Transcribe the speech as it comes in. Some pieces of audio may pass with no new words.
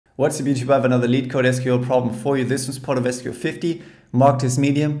What's up YouTube? I have another LeetCode SQL problem for you. This one's part of SQL 50, marked as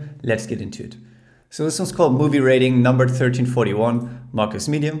medium. Let's get into it. So this one's called movie rating, numbered 1341, marked as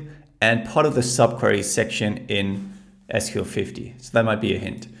medium, and part of the subquery section in SQL 50. So that might be a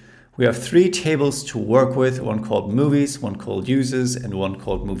hint. We have three tables to work with, one called movies, one called users, and one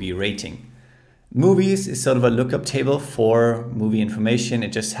called movie rating. Movies is sort of a lookup table for movie information.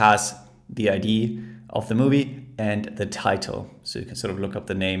 It just has the ID of the movie and the title. So you can sort of look up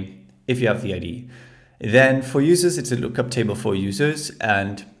the name if you have the ID. Then for users, it's a lookup table for users.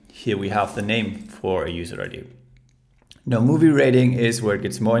 And here we have the name for a user ID. Now movie rating is where it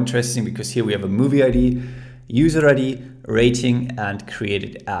gets more interesting because here we have a movie ID, user ID, rating, and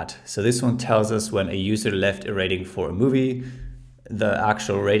created at. So this one tells us when a user left a rating for a movie, the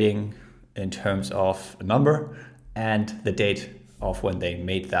actual rating in terms of a number, and the date of when they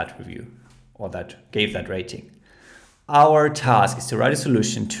made that review or that gave that rating. Our task is to write a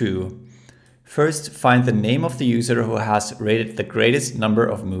solution to first find the name of the user who has rated the greatest number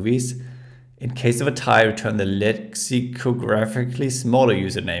of movies. In case of a tie, return the lexicographically smaller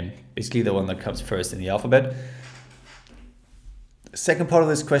username, basically the one that comes first in the alphabet. The second part of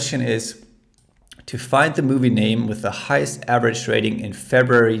this question is to find the movie name with the highest average rating in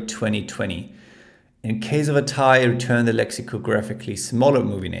February 2020. In case of a tie, return the lexicographically smaller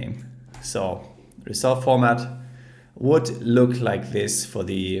movie name. So the result format would look like this for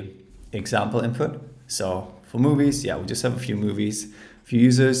the example input. So for movies, yeah, we just have a few movies, a few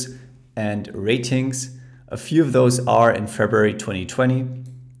users and ratings. A few of those are in February 2020.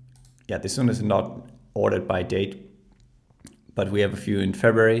 Yeah, this one is not ordered by date, but we have a few in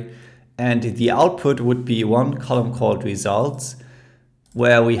February. And the output would be one column called results,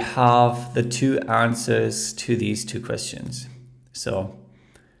 where we have the two answers to these two questions. So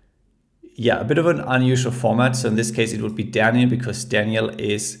yeah, a bit of an unusual format. So in this case, it would be Daniel because Daniel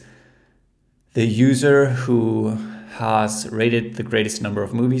is the user who has rated the greatest number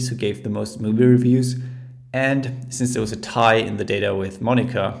of movies, who gave the most movie reviews. And since there was a tie in the data with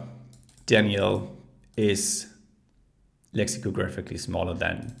Monica, Daniel is lexicographically smaller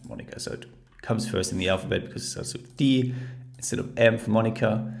than Monica. So it comes first in the alphabet because it starts with D instead of M for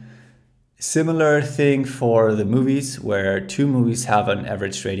Monica. Similar thing for the movies, where two movies have an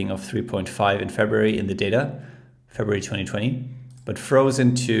average rating of 3.5 in February in the data, February 2020. But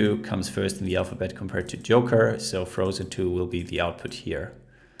Frozen 2 comes first in the alphabet compared to Joker. So Frozen 2 will be the output here.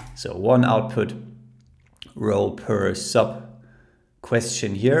 So one output row per sub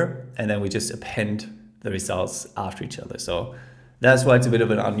question here. And then we just append the results after each other. So that's why it's a bit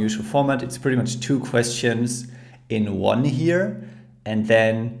of an unusual format. It's pretty much two questions in one here. And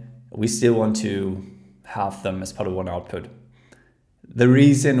then we still want to have them as part of one output. The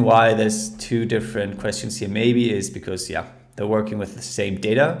reason why there's two different questions here maybe is because, yeah, they're working with the same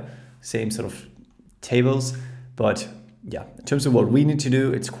data, same sort of tables. But yeah, in terms of what we need to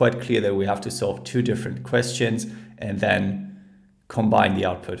do, it's quite clear that we have to solve two different questions and then combine the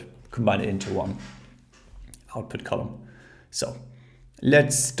output, combine it into one output column. So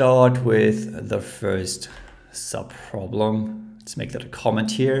let's start with the first sub problem. Let's make that a comment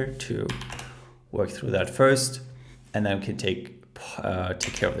here to work through that first, and then we can take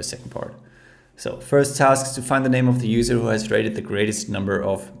care of the second part. So first task is to find the name of the user who has rated the greatest number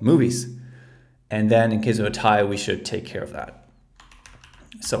of movies. And then in case of a tie, we should take care of that.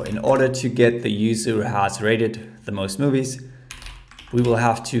 So in order to get the user who has rated the most movies, we will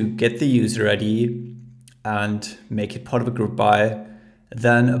have to get the user ID and make it part of a group by,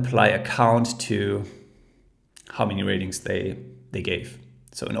 then apply a count to how many ratings they gave.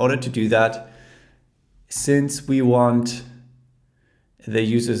 So in order to do that, since we want the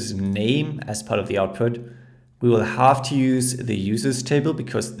user's name as part of the output, we will have to use the users table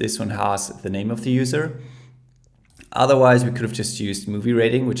because this one has the name of the user. Otherwise, we could have just used movie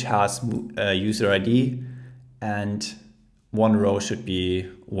rating, which has user ID, and one row should be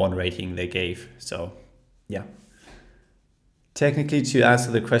one rating they gave. So yeah. Technically, to answer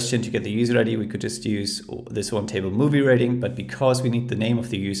the question to get the user ID, we could just use this one table movie rating, but because we need the name of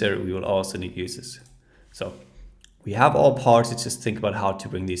the user, we will also need users. So we have all parts, let's just think about how to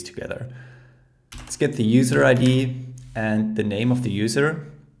bring these together. Let's get the user ID and the name of the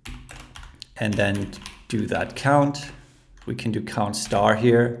user, and then do that count. We can do count star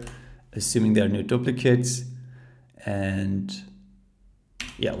here, assuming there are no duplicates. And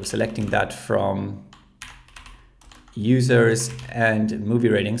yeah, we're selecting that from users and movie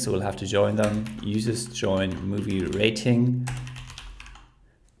rating, so we'll have to join them. Users join movie rating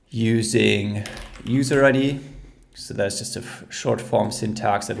using user ID. So that's just a short form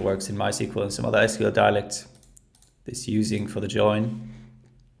syntax that works in MySQL and some other SQL dialects. This using for the join.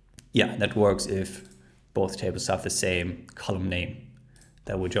 yeah, that works if both tables have the same column name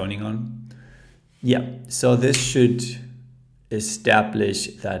that we're joining on. Yeah, so this should establish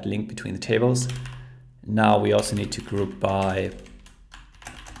that link between the tables. Now we also need to group by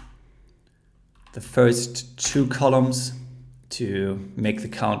the first two columns to make the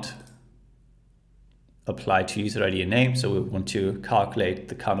count apply to user ID and name. So we want to calculate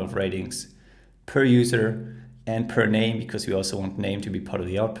the count of ratings per user and per name, because we also want name to be part of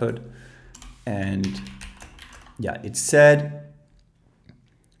the output. And yeah, it said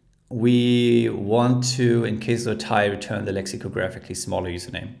we want to, in case of a tie, return the lexicographically smaller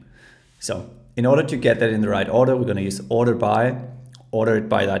username. So in order to get that in the right order, we're going to use order it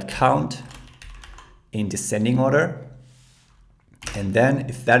by that count in descending order. And then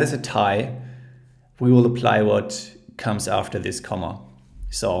if that is a tie, we will apply what comes after this comma.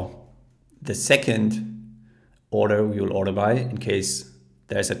 So the second order we will order by in case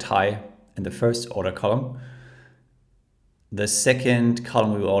there's a tie in the first order column. The second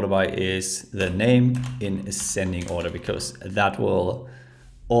column we will order by is the name in ascending order, because that will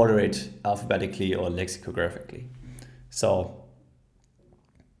order it alphabetically or lexicographically. So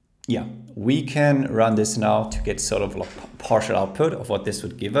yeah, we can run this now to get sort of like partial output of what this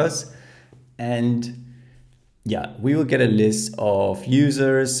would give us. And yeah, we will get a list of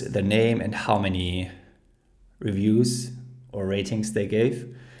users, the name, and how many reviews or ratings they gave.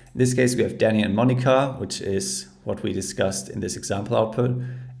 In this case, we have Daniel and Monica, which is what we discussed in this example output.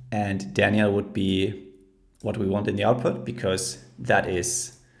 And Daniel would be what we want in the output, because that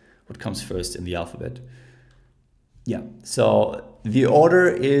is what comes first in the alphabet. Yeah, so the order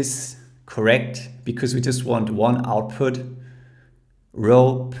is correct because we just want one output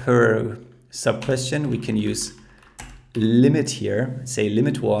row per sub-question. We can use limit here, say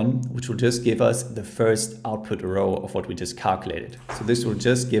limit 1, which will just give us the first output row of what we just calculated. So this will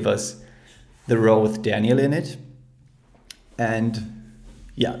just give us the row with Daniel in it. And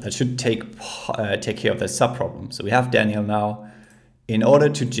yeah, that should take care of the sub-problem. So we have Daniel now. In order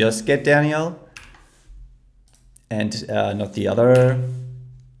to just get Daniel and not the other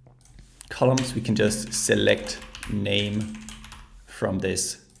columns, we can just select name from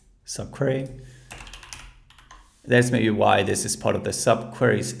this subquery. That's maybe why this is part of the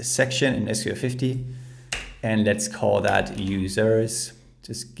subqueries section in SQL 50. And let's call that users,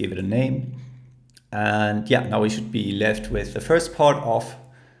 just give it a name. And yeah, now we should be left with the first part of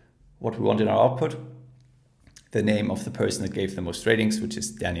what we want in our output, the name of the person that gave the most ratings, which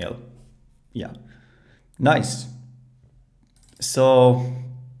is Daniel. Yeah, nice. So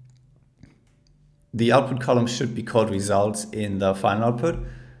the output column should be called results in the final output.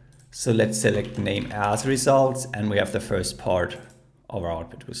 So let's select name as results, and we have the first part of our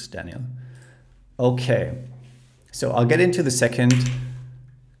output, which is Daniel. Okay, so I'll get into the second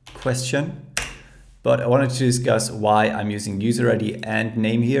question, but I wanted to discuss why I'm using user ID and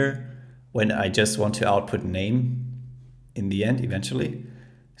name here when I just want to output name in the end eventually.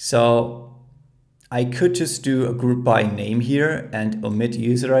 So I could just do a group by name here and omit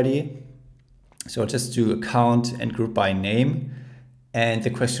user ID. So I'll just do account and group by name, and the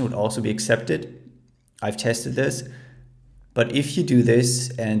question would also be accepted. I've tested this. But if you do this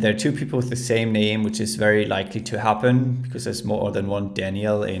and there are two people with the same name, which is very likely to happen because there's more than one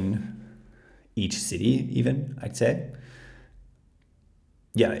Daniel in each city even, I'd say.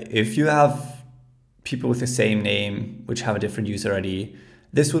 Yeah, if you have people with the same name which have a different user ID,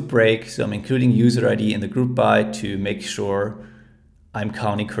 this would break. So I'm including user ID in the group by to make sure I'm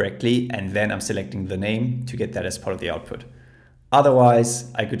counting correctly, and then I'm selecting the name to get that as part of the output.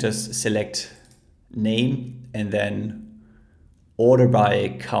 Otherwise, I could just select name and then order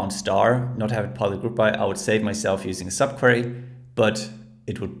by count star, not have it part of the group by. I would save myself using a subquery, but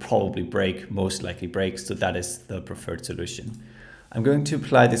it would probably break, most likely break, so that is the preferred solution. I'm going to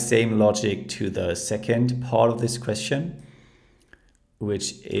apply the same logic to the second part of this question,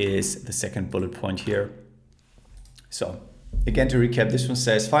 which is the second bullet point here. So again, to recap, this one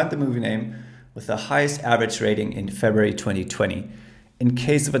says, find the movie name with the highest average rating in February 2020. In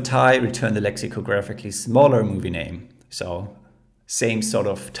case of a tie, return the lexicographically smaller movie name. So same sort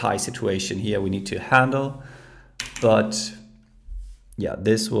of tie situation here we need to handle, but yeah,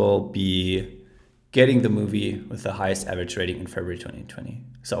 this will be getting the movie with the highest average rating in February 2020.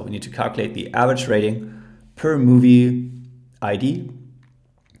 So we need to calculate the average rating per movie ID,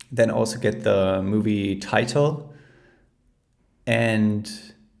 then also get the movie title, and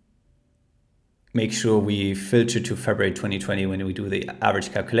make sure we filter to February 2020 when we do the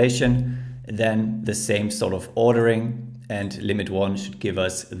average calculation. Then the same sort of ordering, and limit 1 should give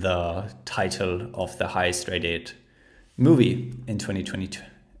us the title of the highest rated movie in 2020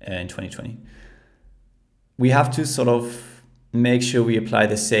 in 2020. We have to sort of make sure we apply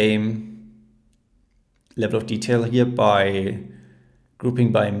the same level of detail here by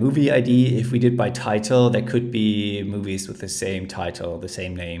grouping by movie ID. If we did by title, there could be movies with the same title, the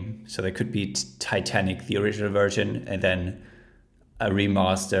same name. So there could be Titanic, the original version, and then a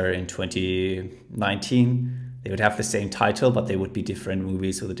remaster in 2019. They would have the same title, but they would be different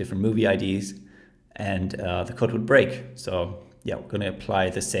movies with the different movie IDs, and the code would break. So yeah, we're going to apply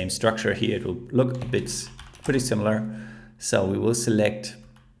the same structure here. It will look a bit pretty similar. So we will select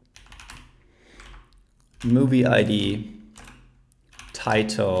movie ID,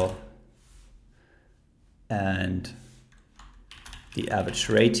 title, and the average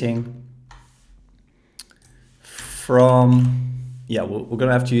rating from, yeah, we're going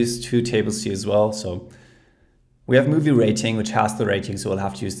to have to use two tables here as well. So we have movie rating, which has the rating, so we'll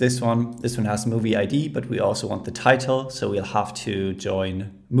have to use this one. This one has movie ID, but we also want the title, so we'll have to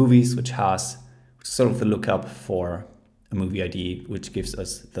join movies, which has sort of the lookup for a movie ID, which gives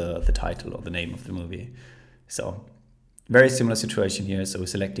us the title or the name of the movie. So very similar situation here. So we're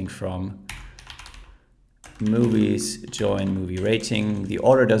selecting from movies, join movie rating. The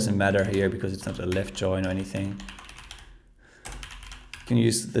order doesn't matter here because it's not a left join or anything. You can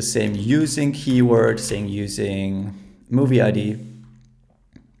use the same using keyword, saying using movie ID.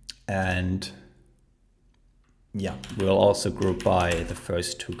 And yeah, we'll also group by the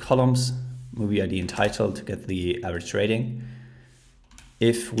first two columns, movie ID and title, to get the average rating.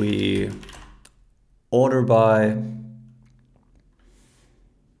 If we order by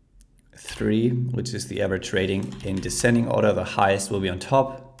 3, which is the average rating in descending order, the highest will be on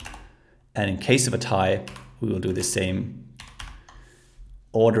top. And in case of a tie, we will do the same,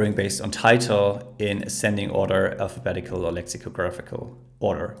 ordering based on title in ascending order, alphabetical or lexicographical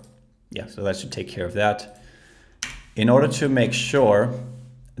order. Yeah, so that should take care of that. In order to make sure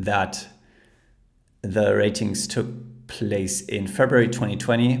that the ratings took place in February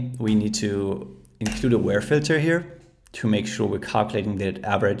 2020, we need to include a where filter here to make sure we're calculating the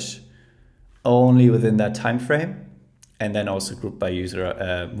average only within that time frame, and then also group by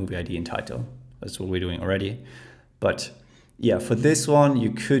user, movie ID and title. That's what we're doing already. But yeah, for this one,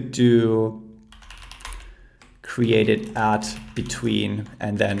 you could do created at between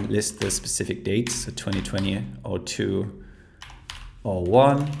and then list the specific dates. So 2020 02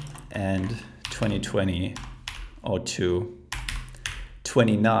 01 and 2020 02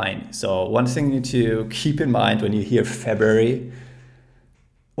 29. So one thing you need to keep in mind when you hear February,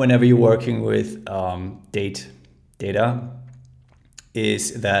 whenever you're working with data,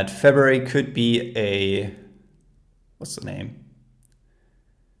 is that February could be a, what's the name?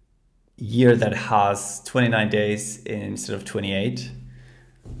 Year that has 29 days instead of 28.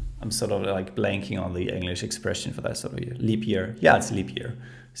 I'm sort of like blanking on the English expression for that sort of year. Leap year. Yeah, it's a leap year.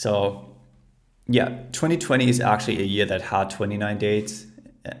 So yeah, 2020 is actually a year that had 29 days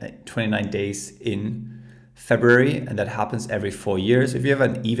in February, and that happens every 4 years. If you have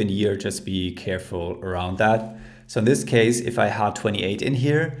an even year, just be careful around that. So in this case, if I had 28 in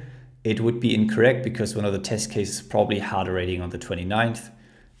here, it would be incorrect because one of the test cases probably had a rating on the 29th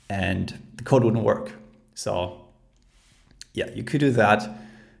and the code wouldn't work. So yeah, you could do that.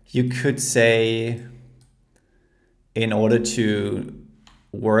 You could say, in order to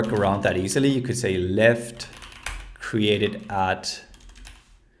work around that easily, you could say left created at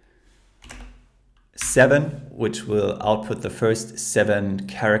 7, which will output the first 7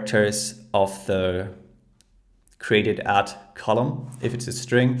 characters of the created at column. If it's a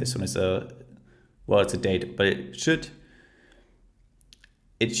string, this one is it's a date, but it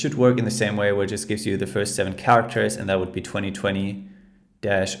should work in the same way, where it just gives you the first 7 characters, and that would be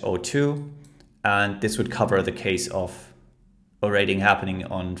 2020-02. And this would cover the case of a rating happening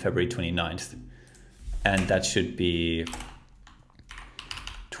on February 29th. And that should be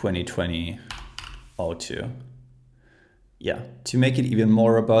 2020-02. Yeah, to make it even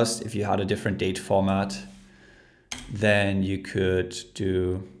more robust, if you had a different date format, then you could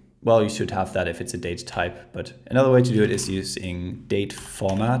do, well, you should have that if it's a date type, but another way to do it is using date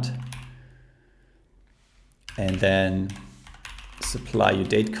format, and then supply your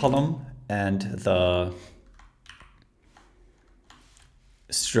date column and the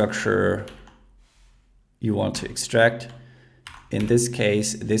structure you want to extract. In this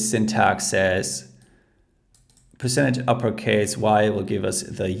case, this syntax says percentage uppercase Y will give us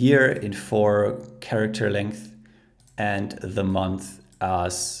the year in 4 character length and the month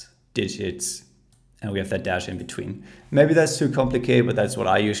as digits, and we have that dash in between. Maybe that's too complicated, but that's what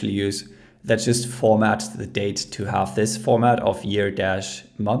I usually use. That just formats the date to have this format of year dash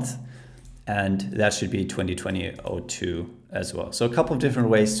month, and that should be 2020-02 as well. So a couple of different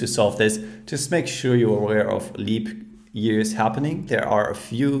ways to solve this. Just make sure you're aware of leap years happening. There are a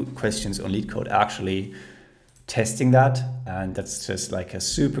few questions on LeetCode actually testing that, and that's just like a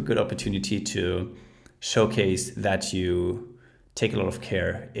super good opportunity to showcase that you take a lot of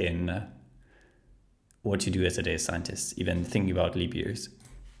care in what you do as a data scientist, even thinking about leap years.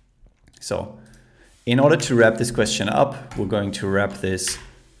 So in order to wrap this question up, we're going to wrap this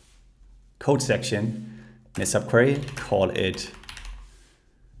code section in a subquery, call it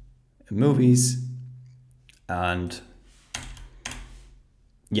movies, and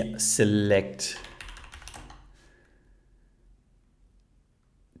yeah, select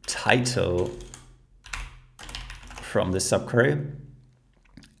title from the subquery.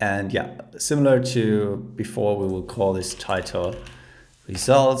 And yeah, similar to before, we will call this title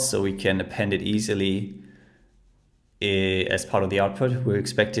results so we can append it easily as part of the output we're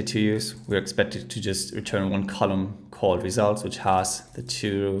expected to use. We're expected to just return one column called results, which has the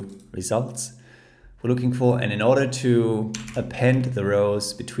two results we're looking for. And in order to append the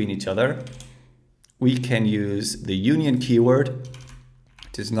rows between each other, we can use the union keyword.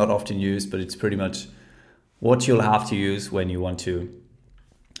 It is not often used, but it's pretty much what you'll have to use when you want to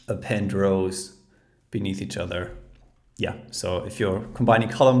append rows beneath each other. Yeah, so if you're combining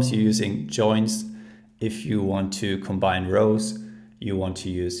columns, you're using joins. If you want to combine rows, you want to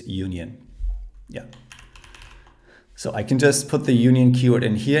use union. Yeah. So I can just put the union keyword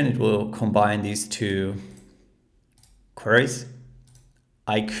in here and it will combine these two queries.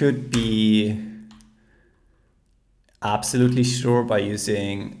 I could be absolutely sure by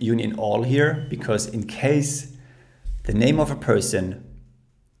using union all here, because in case the name of a person,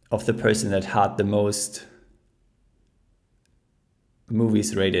 of the person that had the most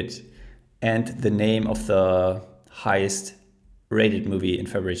movies rated, and the name of the highest rated movie in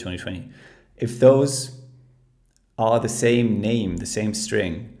February 2020, if those are the same name, the same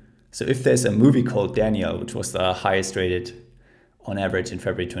string, so if there's a movie called Daniel, which was the highest rated on average in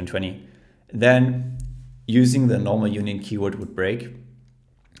February 2020, then using the normal union keyword would break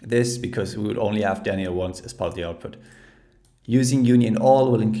this, because we would only have Daniel once as part of the output. Using union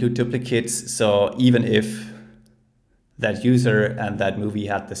all will include duplicates, so even if that user and that movie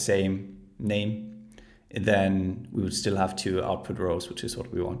had the same name, then we would still have to output rows, which is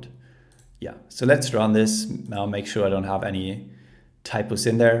what we want. Yeah, so let's run this now, make sure I don't have any typos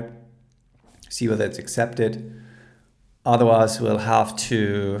in there, see whether it's accepted. Otherwise, we'll have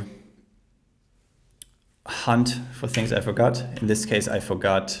to hunt for things I forgot. In this case, I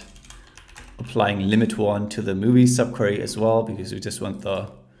forgot applying limit 1 to the movie subquery as well, because we just want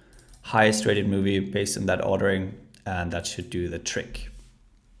the highest rated movie based on that ordering, and that should do the trick.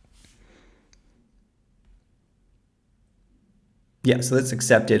 Yeah, so let's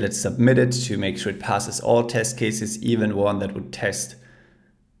accept it, let's submit it to make sure it passes all test cases, even one that would test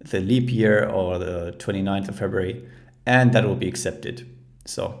the leap year or the 29th of February, and that will be accepted.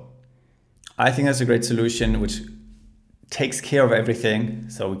 So I think that's a great solution which takes care of everything.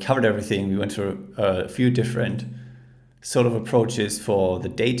 So we covered everything. We went through a few different sort of approaches for the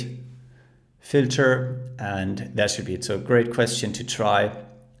date filter, and that should be it. So great question to try.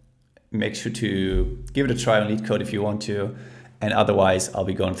 Make sure to give it a try on LeetCode if you want to. And otherwise, I'll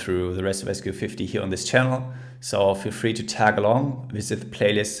be going through the rest of SQL 50 here on this channel. So feel free to tag along, visit the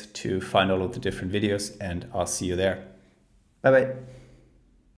playlist to find all of the different videos, and I'll see you there. Bye-bye.